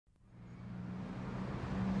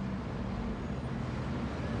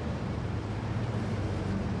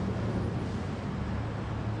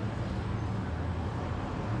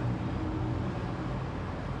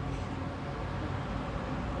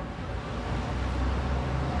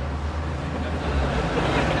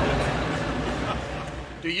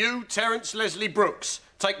Do you, Terence Leslie Brooks,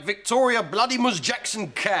 take Victoria Bloody Mus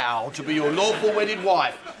Jackson Cow to be your lawful wedded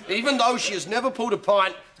wife, even though she has never pulled a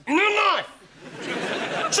pint in her life?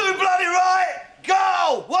 Too bloody right!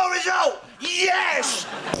 Go! What result? Yes!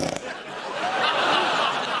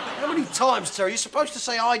 How many times, Terry? You're supposed to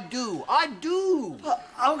say, I do. I do. But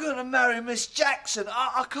I'm going to marry Miss Jackson.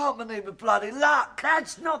 I can't believe my bloody luck.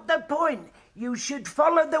 That's not the point. You should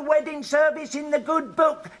follow the wedding service in the good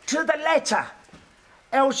book to the letter.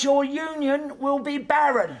 Else your union will be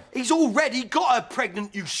barren. He's already got her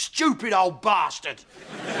pregnant, you stupid old bastard.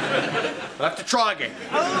 I'll have to try again.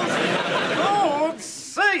 Oh, for God's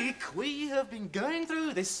sake! We have been going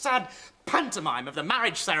through this sad pantomime of the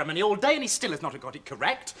marriage ceremony all day and he still has not got it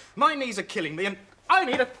correct. My knees are killing me and I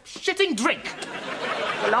need a shitting drink.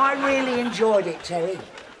 Well, I really enjoyed it, Terry.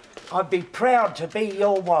 I'd be proud to be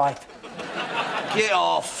your wife. Get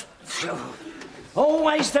off.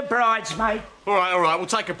 Always the bridesmaid. All right, we'll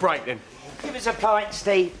take a break then. Give us a pint,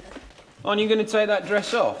 Steve. Aren't you going to take that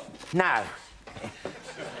dress off? No.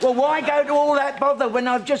 Well, why go to all that bother when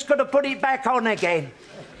I've just got to put it back on again?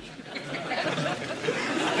 All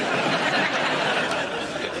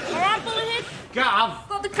right, Bullethead? Gov.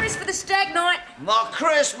 Got the Chris for the stag night. My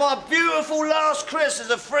Chris, my beautiful last Chris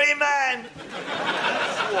is a free man.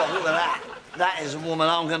 Oh, look at that. That is a woman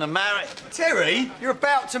I'm going to marry. Terry, you're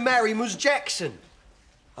about to marry Mus Jackson.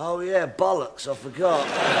 Oh, yeah, bollocks, I forgot.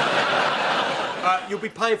 You'll be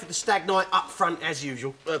paying for the stag night up front as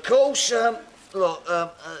usual. Of course, look,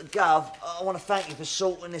 Gov, I want to thank you for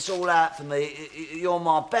sorting this all out for me. You're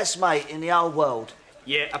my best mate in the whole world.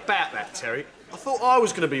 Yeah, about that, Terry. I thought I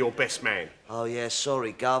was going to be your best man. Oh, yeah,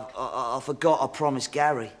 sorry, Gov. I forgot I promised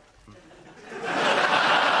Gary.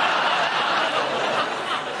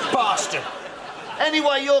 Bastard.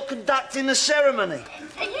 Anyway, you're conducting the ceremony.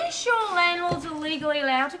 Are you sure landlords are legally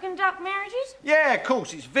allowed to conduct marriages? Yeah, of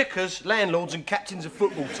course. It's vicars, landlords and captains of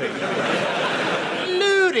football teams.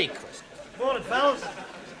 Ludicrous. Morning, fellas.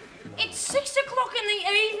 It's 6 o'clock in the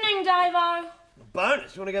evening, Davo.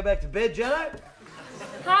 Bonus. You want to go back to bed, Jono?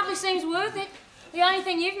 Hardly seems worth it. The only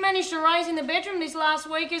thing you've managed to raise in the bedroom this last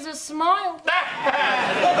week is a smile. I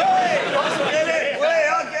get it.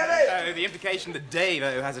 I get it. The implication that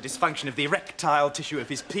Davo has a dysfunction of the erectile tissue of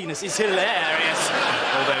his penis is hilarious,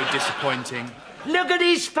 although disappointing. Look at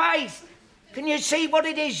his face. Can you see what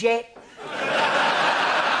it is yet?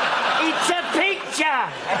 It's a picture.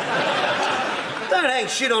 Don't hang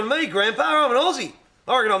shit on me, Grandpa. I'm an Aussie.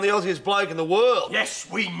 I reckon I'm the Aussiest bloke in the world. Yes,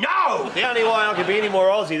 we know! The only way I could be any more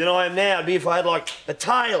Aussie than I am now would be if I had, like, a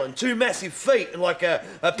tail and 2 massive feet and, like, a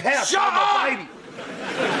pouch Shut on up! my baby.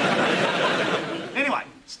 Anyway,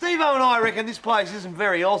 Steve-O and I reckon this place isn't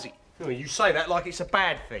very Aussie. Oh, you say that like it's a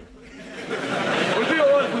bad thing. Would it be all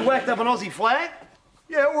right if we whacked up an Aussie flag?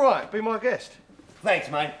 Yeah, all right. Be my guest. Thanks,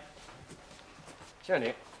 mate.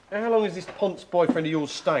 Janet, how long is this Ponce boyfriend of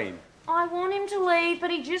yours staying? I want him to leave, but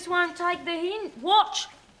he just won't take the hint. Watch.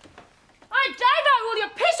 Hey, Davo, will you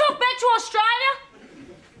piss off back to Australia?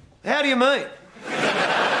 How do you mean?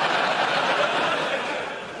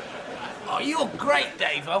 Oh, you're great,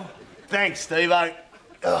 Davo. Thanks, Steve-O.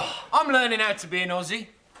 I'm learning how to be an Aussie,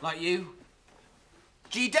 like you.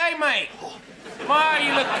 G-Day, mate. Why are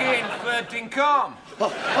you looking for Dinkum?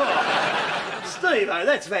 Steve-O,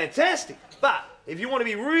 that's fantastic. But if you want to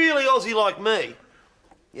be really Aussie like me,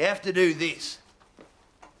 you have to do this.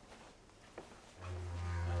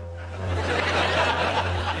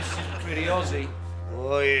 This is pretty Aussie.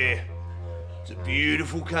 Oh, yeah. It's a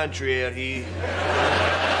beautiful country out here.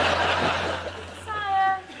 So,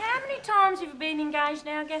 how many times have you been engaged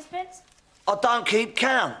now, Gaspets? I don't keep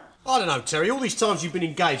count. I don't know, Terry. All these times you've been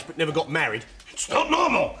engaged but never got married. It's not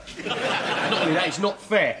normal. Not only that, it's not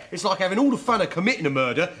fair. It's like having all the fun of committing a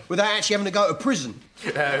murder without actually having to go to prison.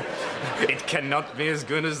 Oh, it cannot be as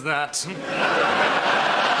good as that.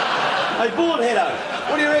 Hey, Boardheado,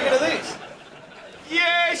 what do you reckon of this?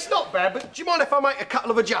 Yeah, it's not bad, but do you mind if I make a couple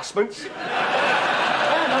of adjustments? Oh,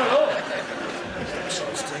 not at all.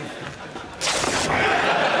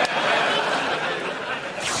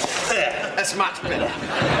 There, that's much better.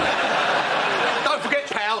 Don't forget,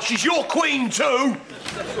 pal, she's your queen too.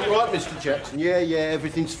 That's all right, Mr. Jackson. Yeah,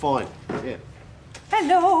 everything's fine. Yeah.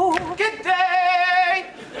 Hello. Good day!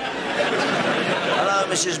 Hello,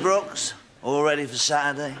 Mrs. Brooks. All ready for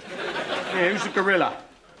Saturday? Yeah, who's the gorilla?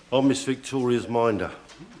 I'm Miss Victoria's minder.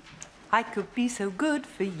 I could be so good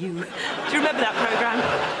for you. Do you remember that programme?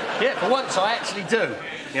 Yeah, for once I actually do.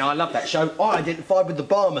 Yeah, I love that show. I identified with the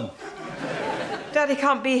barman. Daddy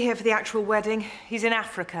can't be here for the actual wedding. He's in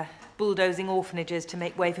Africa, bulldozing orphanages to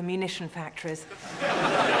make way for munition factories.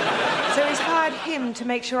 So he's hired him to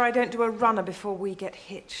make sure I don't do a runner before we get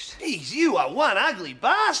hitched. Geez, you are one ugly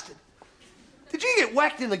bastard. Did you get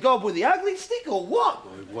whacked in the gob with the ugly stick or what?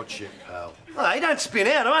 Oh, watch it, pal. Hey, don't spin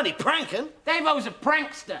out. I'm only pranking. Dave-O's a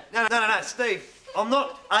prankster. No, Steve. I'm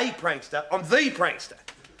not a prankster. I'm the prankster.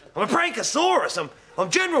 I'm a prankosaurus. I'm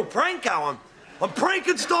General Pranko. I'm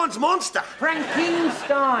Frankenstein's monster.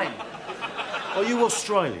 Frankenstein. Are you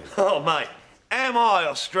Australian? Oh, mate. Am I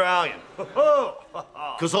Australian?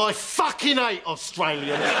 Because I fucking hate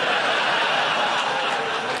Australians.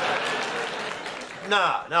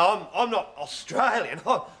 No, I'm not Australian.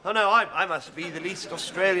 Oh, no, I must be the least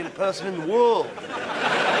Australian person in the world. Lucky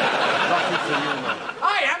for you, mate.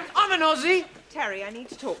 I am. I'm an Aussie. Terry, I need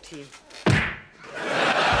to talk to you.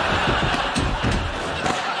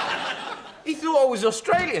 He thought I was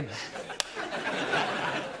Australian.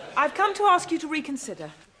 I've come to ask you to reconsider.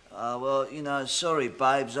 Well, you know, sorry,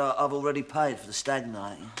 babes. I've already paid for the stag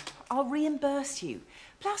night. I'll reimburse you.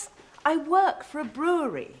 Plus, I work for a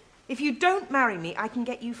brewery. If you don't marry me, I can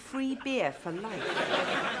get you free beer for life.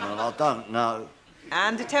 Well, I don't know.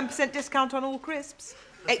 And a 10% discount on all crisps,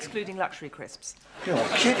 excluding luxury crisps. You're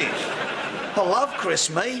kidding. I love Chris,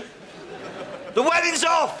 me. The wedding's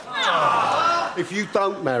off! If you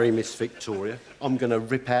don't marry Miss Victoria, I'm going to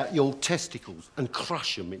rip out your testicles and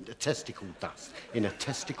crush them into testicle dust in a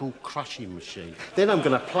testicle crushing machine. Then I'm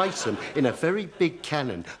going to place them in a very big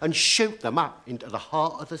cannon and shoot them up into the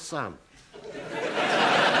heart of the sun.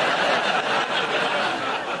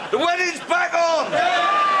 The wedding's back on!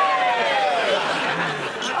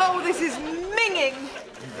 Oh, this is minging.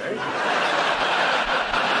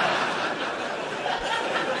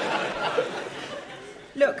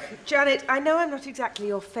 Look, Janet, I know I'm not exactly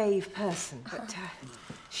your fave person, but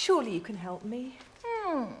surely you can help me.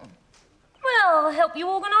 Well, I'll help you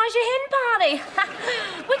organise your hen party.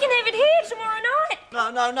 We can have it here tomorrow night.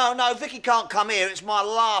 No. Vicky can't come here. It's my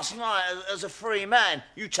last night as a free man.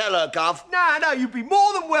 You tell her, Gov. No, you'd be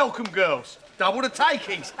more than welcome, girls. Double the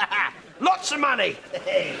takings. Lots of money.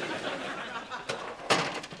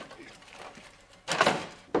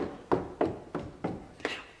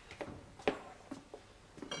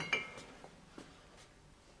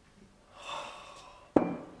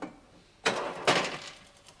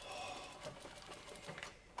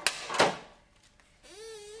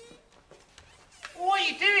 What are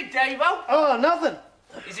you doing, Dave-O? Oh, nothing.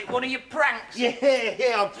 Is it one of your pranks?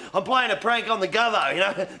 Yeah, I'm playing a prank on the Govo, you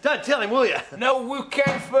know. Don't tell him, will you? No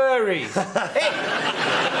Wu-Kang furries. Hey,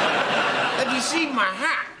 have you seen my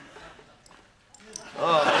hat?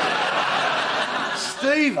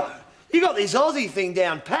 Steve-O, you got this Aussie thing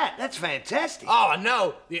down pat. That's fantastic. Oh,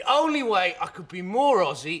 no. The only way I could be more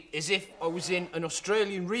Aussie is if I was in an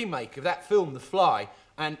Australian remake of that film, The Fly,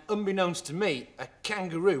 and unbeknownst to me, a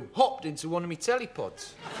kangaroo hopped into one of my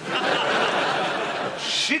telepods.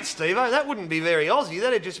 Shit, Steve-O, that wouldn't be very Aussie.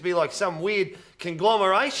 That'd just be like some weird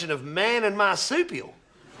conglomeration of man and marsupial.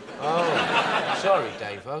 Oh, sorry,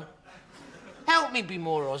 Dave-O. Help me be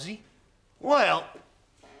more Aussie. Well,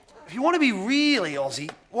 if you want to be really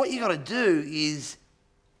Aussie, what you got to do is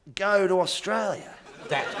go to Australia.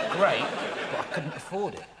 That's great, but I couldn't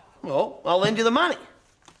afford it. Well, I'll lend you the money.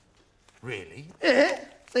 Really? Yeah,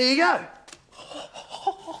 there you go.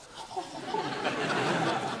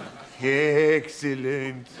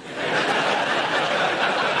 Excellent.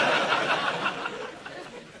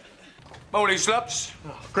 Morning, sluts.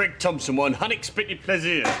 Greg Thompson won unexpected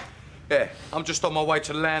pleasure. Yeah, I'm just on my way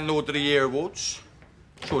to Landlord of the Year Awards.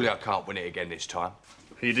 Surely I can't win it again this time.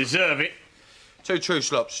 You deserve it. Too true,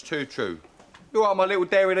 slops, too true. You all right, my little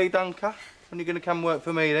Dairy Lee Dunker? When are you going to come work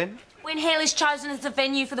for me, then? When hell is chosen as the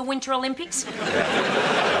venue for the Winter Olympics.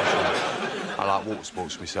 I like water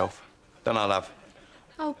sports myself. Don't I, love?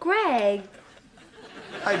 Oh, Greg.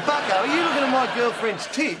 Hey, Bucko, are you looking at my girlfriend's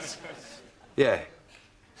tits? Yeah.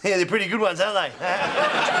 Yeah, they're pretty good ones, aren't they?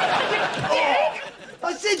 Oh,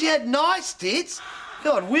 I said you had nice tits.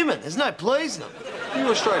 God, women, there's no pleasing them. You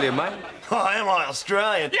Australian, mate? Oh, am I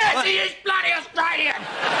Australian? Yes, he is bloody Australian!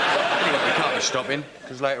 Anyway, you can't be stopping,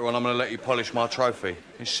 because later on I'm going to let you polish my trophy.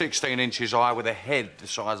 It's 16 inches high with a head the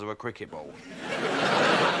size of a cricket ball.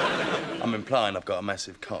 I'm implying I've got a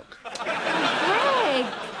massive cock. Greg.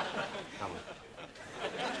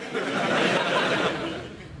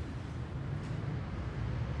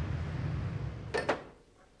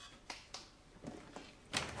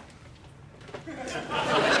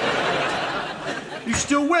 You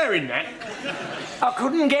still wearing that? I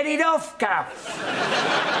couldn't get it off, Gov.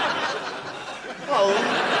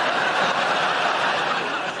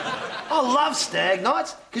 I love stag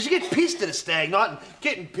nights, because you get pissed at a stag night, and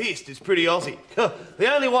getting pissed is pretty Aussie.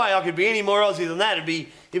 The only way I could be any more Aussie than that would be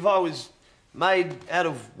if I was made out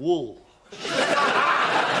of wool.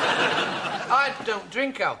 I don't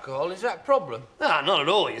drink alcohol. Is that a problem? Ah, not at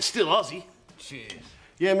all. You're still Aussie. Cheers.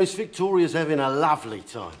 Yeah, Miss Victoria's having a lovely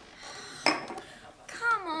time.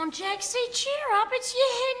 Come on, Jaxie, cheer up. It's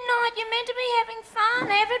your hen night. You're meant to be having fun.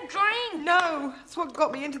 Have a drink. No, that's what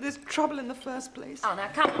got me into this trouble in the first place. Oh, now,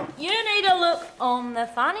 come on. You need to look on the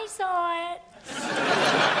funny side.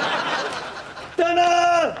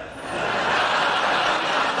 Dinner!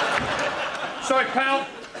 Sorry, pal.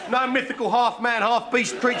 No mythical half-man,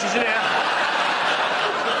 half-beast creatures in here.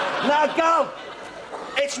 Now go!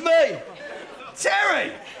 It's me!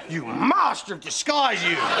 Terry! You master of disguise,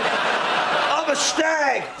 you! I'm a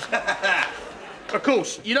stag! Of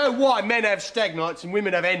course, you know why men have stag nights and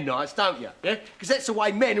women have hen nights, don't you? Yeah? Because that's the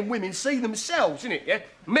way men and women see themselves, isn't it? Yeah?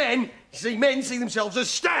 Men see themselves as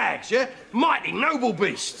stags, yeah? Mighty, noble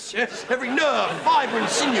beasts, yeah? Every nerve, fibre and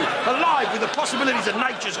sinew alive with the possibilities of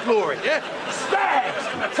nature's glory, yeah?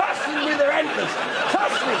 Stags, tussling with their antlers,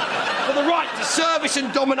 tussling for the right to service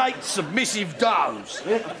and dominate submissive does,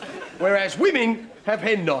 yeah? Whereas women have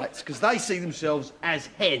hen nights because they see themselves as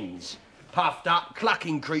hens. Puffed up,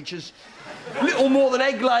 clucking creatures. Little more than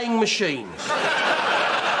egg-laying machines.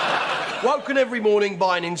 Woken every morning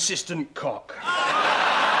by an insistent cock.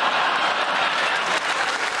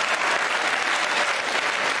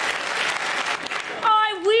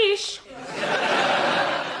 I wish.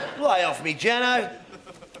 Lay off me, Jano.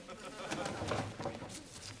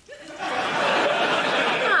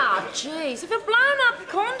 Ah, jeez. If a blown-up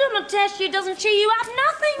condom attached to you doesn't cheer you up,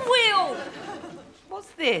 nothing will.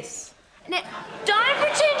 What's this? Now, don't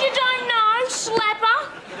pretend you don't know, slapper.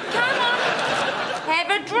 Come on, have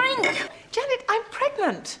a drink. Janet, I'm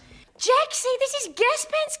pregnant. Jaxie, this is gas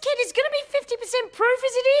pants, kid. It's going to be 50% proof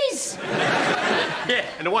as it is. Yeah,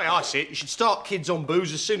 and the way I see it, you should start kids on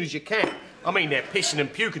booze as soon as you can. I mean, they're pissing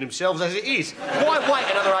and puking themselves as it is. Why wait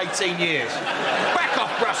another 18 years? Back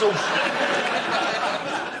off, Brussels.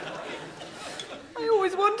 I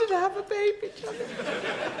always wanted to have a baby, Janet.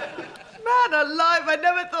 Man alive, I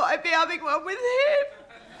never thought I'd be having one with him.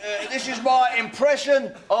 This is my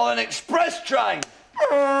impression of an express train.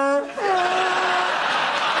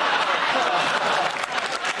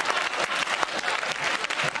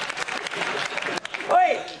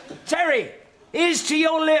 Wait, Terry, here's to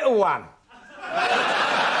your little one.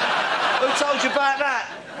 Who told you about that?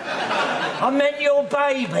 I meant your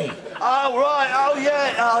baby. Oh, right. Oh,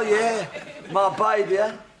 yeah. My baby,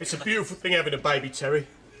 eh? It's a beautiful thing having a baby, Terry.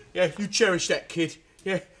 Yeah, you cherish that kid.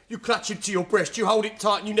 Yeah, you clutch him to your breast, you hold it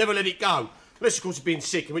tight and you never let it go. Unless, of course, it's being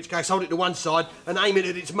sick, in which case hold it to one side and aim it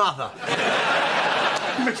at its mother.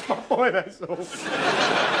 Miss my boy, that's all.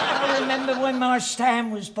 I remember when my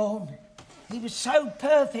Stan was born. He was so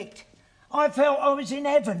perfect. I felt I was in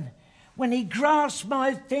heaven when he grasped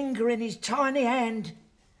my finger in his tiny hand.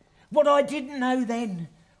 What I didn't know then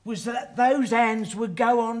was that those hands would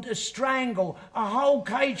go on to strangle a whole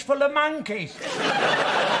cage full of monkeys.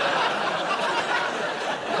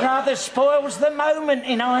 Rather spoils the moment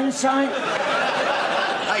in hindsight.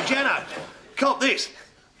 Hey, Jano, cop this.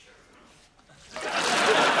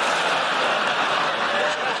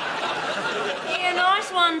 Yeah,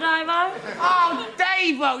 nice one, Davo. Oh,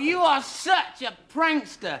 Davo, you are such a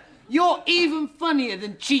prankster. You're even funnier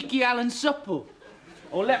than cheeky Alan Supple.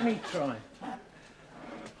 Or let me try.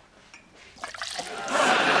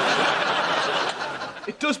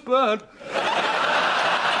 It does burn.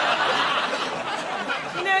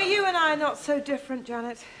 You know, you and I are not so different,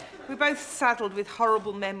 Janet. We're both saddled with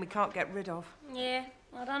horrible men we can't get rid of. Yeah,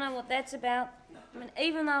 I don't know what that's about. I mean,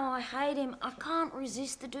 even though I hate him, I can't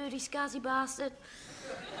resist the dirty, scuzzy bastard.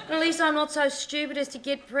 At least I'm not so stupid as to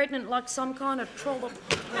get pregnant like some kind of trollop.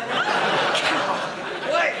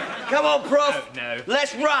 Wait, come on, Prof. No.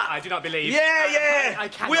 Let's rap. I do not believe. Yeah. I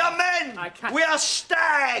cannot. We are men. I can't. We are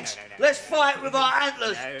stags. No. Let's fight with our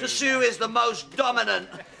antlers to see who is the most dominant.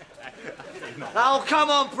 Oh, come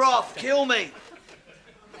on, Prof. Kill me.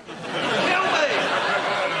 Kill me.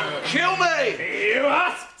 Kill me. You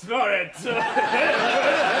asked for it.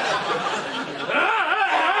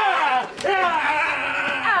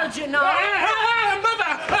 Algernon!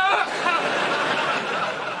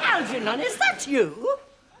 Algernon, is that you?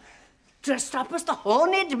 Dressed up as the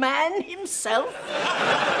Horned Man himself?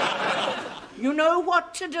 You know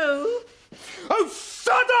what to do? Oh,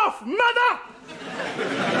 shut off, mother!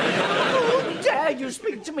 How dare you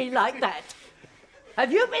speak to me like that?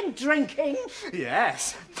 Have you been drinking?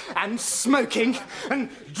 Yes, and smoking, and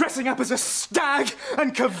dressing up as a stag,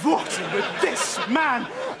 and cavorting with this man,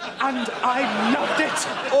 and I loved it.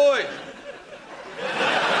 Oi!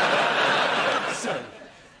 So,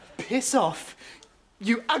 piss off,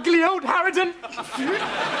 You ugly old harridan!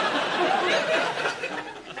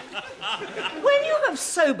 When you have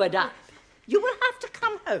sobered up, you will have to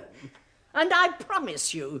come home. And I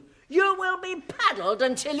promise you, you will be paddled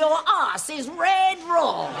until your arse is red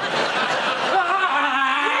raw.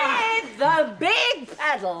 With the big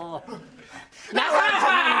paddle. Now,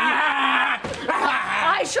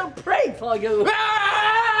 I shall pray for you.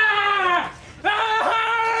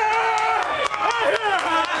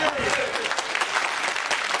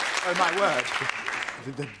 Oh, my word.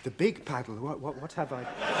 The big paddle. What have I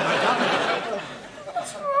done?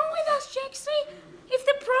 What's wrong with us, Jaxie? If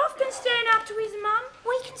the prof can stand up to his mum,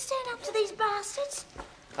 we can stand up to these bastards.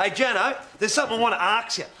 Hey, Jano, there's something I want to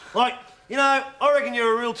ask you. Like, you know, I reckon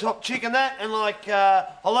you're a real top chick and that, and like, I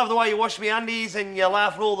love the way you wash me undies and you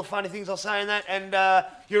laugh at all the funny things I say and that, and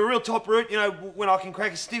you're a real top root, you know, when I can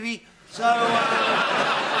crack a stivvy. So, you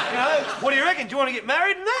know, what do you reckon? Do you want to get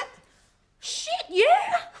married and that? Shit,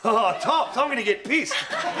 yeah! Oh, tops, I'm going to get pissed.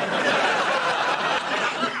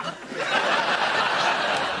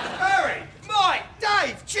 Barry, Mike,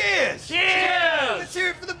 Dave, cheers! Cheers! Let's hear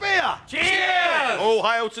it for the beer! Cheers! All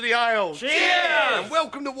hail to the ale. Cheers! And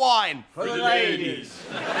welcome to wine. For the ladies. So,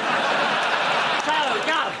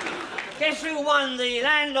 Gov, guess who won the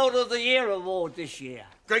Landlord of the Year award this year?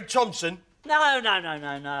 Greg Thompson.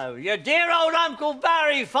 No. Your dear old Uncle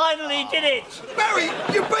Barry finally did it. Barry,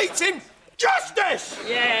 you beat him! Justice!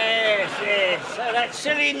 Yes. So that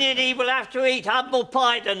silly ninny will have to eat humble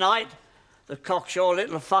pie tonight. The cocksure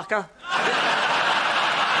little fucker.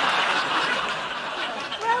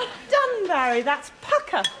 Well done, Barry. That's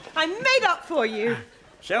pucker. I made up for you.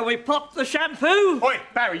 Shall we pop the shampoo? Oi,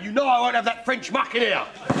 Barry, you know I won't have that French muck in here.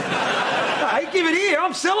 Hey, give it here,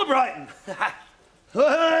 I'm celebrating.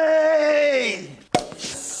 Hey!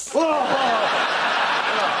 Oh,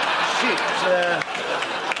 shit.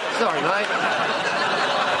 Sorry, mate.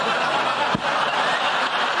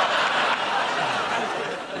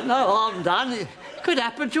 No harm done. It could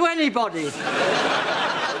happen to anybody.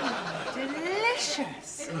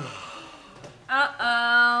 Delicious.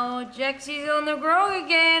 Uh-oh, Jaxie's on the grog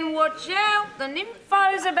again. Watch out, the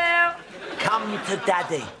nympho's about. Come to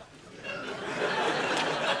Daddy.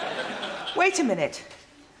 Wait a minute.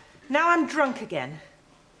 Now I'm drunk again.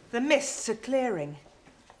 The mists are clearing.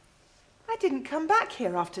 I didn't come back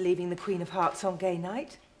here after leaving the Queen of Hearts on gay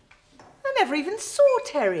night. I never even saw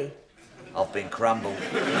Terry. I've been crumbled.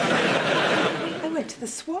 I went to the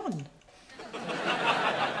Swan.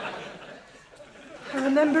 I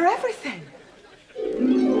remember everything.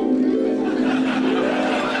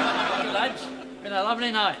 Lads, been a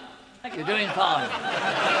lovely night. I think you're doing fine.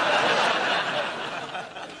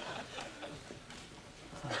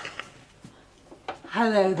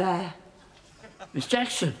 Hello there. Miss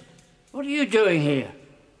Jackson, what are you doing here?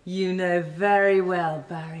 You know very well,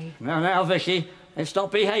 Barry. Now, Vicky, let's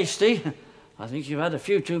not be hasty. I think you've had a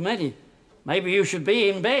few too many. Maybe you should be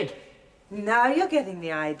in bed. Now you're getting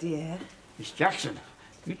the idea. Miss Jackson,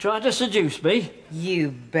 you tried to seduce me?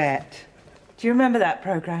 You bet. Do you remember that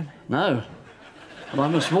programme? No. But I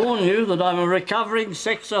must warn you that I'm a recovering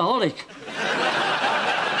sexaholic.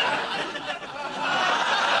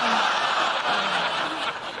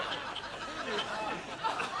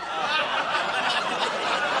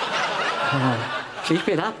 Oh, keep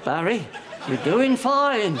it up, Barry. You're doing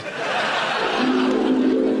fine.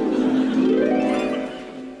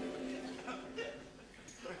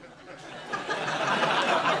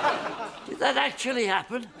 Did that actually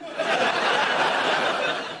happen?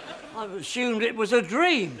 I've assumed it was a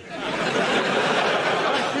dream.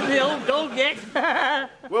 The old dog yet?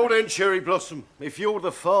 Well then, Cherry Blossom, if you're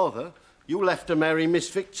the father, you'll have to marry Miss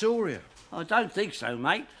Victoria. I don't think so,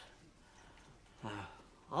 mate.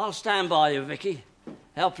 I'll stand by you, Vicky.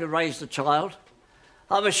 Help you raise the child.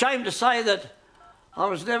 I'm ashamed to say that I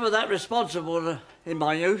was never that responsible in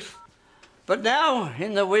my youth. But now,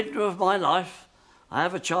 in the winter of my life, I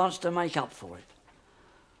have a chance to make up for it.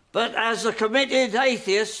 But as a committed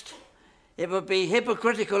atheist, it would be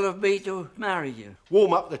hypocritical of me to marry you.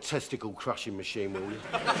 Warm up the testicle crushing machine, will you?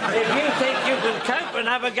 If you think you can cope and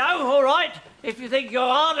have a go, all right. If you think you're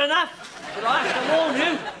hard enough, but I have to warn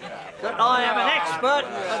you that I am an expert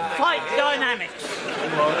at flight dynamics.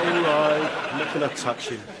 All right. I'm not going to touch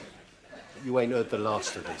him. You ain't heard the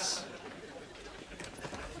last of this.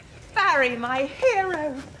 Barry, my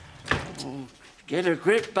hero. Oh, get a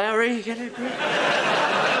grip, Barry, get a grip.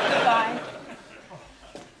 Bye.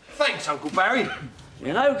 Thanks, Uncle Barry.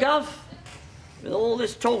 You know, Gov, with all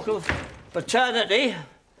this talk of paternity,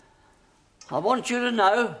 I want you to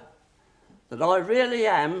know that I really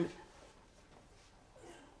am.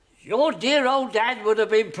 Your dear old dad would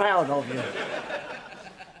have been proud of you.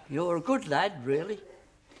 You're a good lad, really.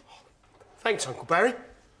 Thanks, Uncle Barry.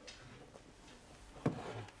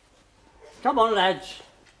 Come on, lads.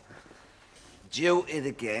 Jilted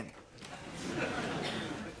again.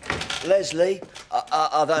 Leslie,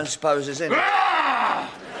 I don't suppose there's any... No,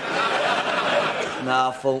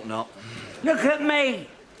 I thought not. Look at me.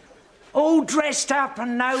 All dressed up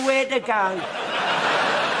and nowhere to go.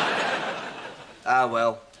 Ah,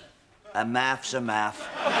 well. A mouth's a mouth.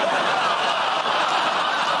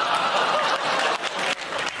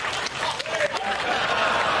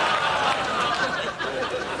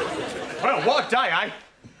 Well, what a day, eh?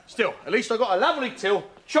 Still, at least I got a lovely till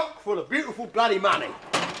chock full of beautiful bloody money.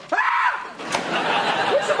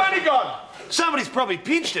 Ah! Where's the money gone? Somebody's probably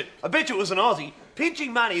pinched it. I bet you it was an Aussie.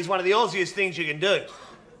 Pinching money is one of the Aussiest things you can do.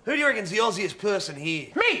 Who do you reckon's the Aussiest person here?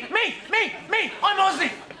 Me! I'm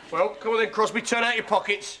Aussie! Well, come on then, Crosby, turn out your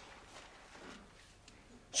pockets.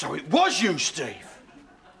 So it was you, Steve?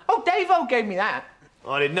 Oh, Dave-O gave me that.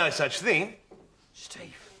 I did no such thing.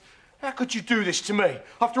 Steve, how could you do this to me?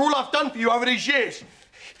 After all I've done for you over these years?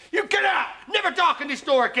 You get out! Never darken this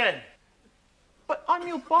door again! But I'm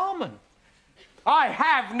your barman. I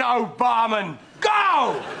have no barman!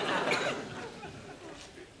 Go!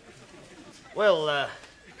 Well,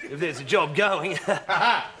 if there's a job going...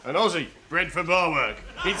 An Aussie, bred for bar work.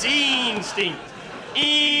 It's instinct.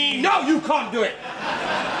 No, you can't do it!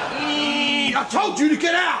 I told you to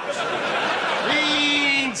get out!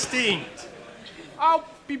 Instinct. I'll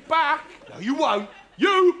be back. No, you won't.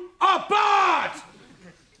 You are barred!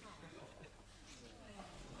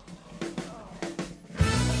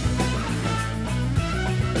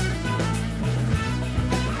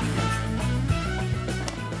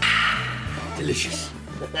 Delicious.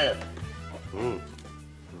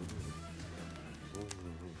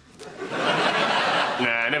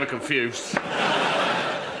 Nah, never confused.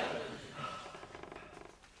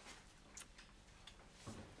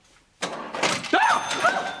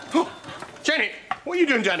 Janet, what are you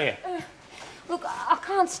doing down here? Look, I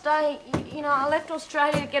can't stay. You know, I left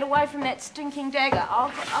Australia to get away from that stinking dagger.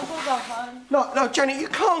 I will go home. No, Janet, you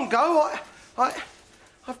can't go.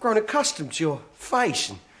 I've grown accustomed to your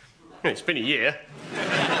face. And it's been a year.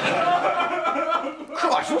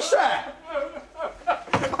 Christ, what's that?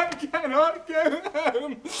 I cannot go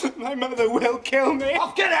home. My mother will kill me.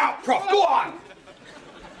 Oh, get out, Prof. Go on.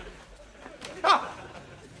 Ah.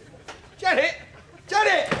 Janet!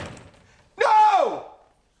 No!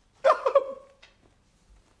 No!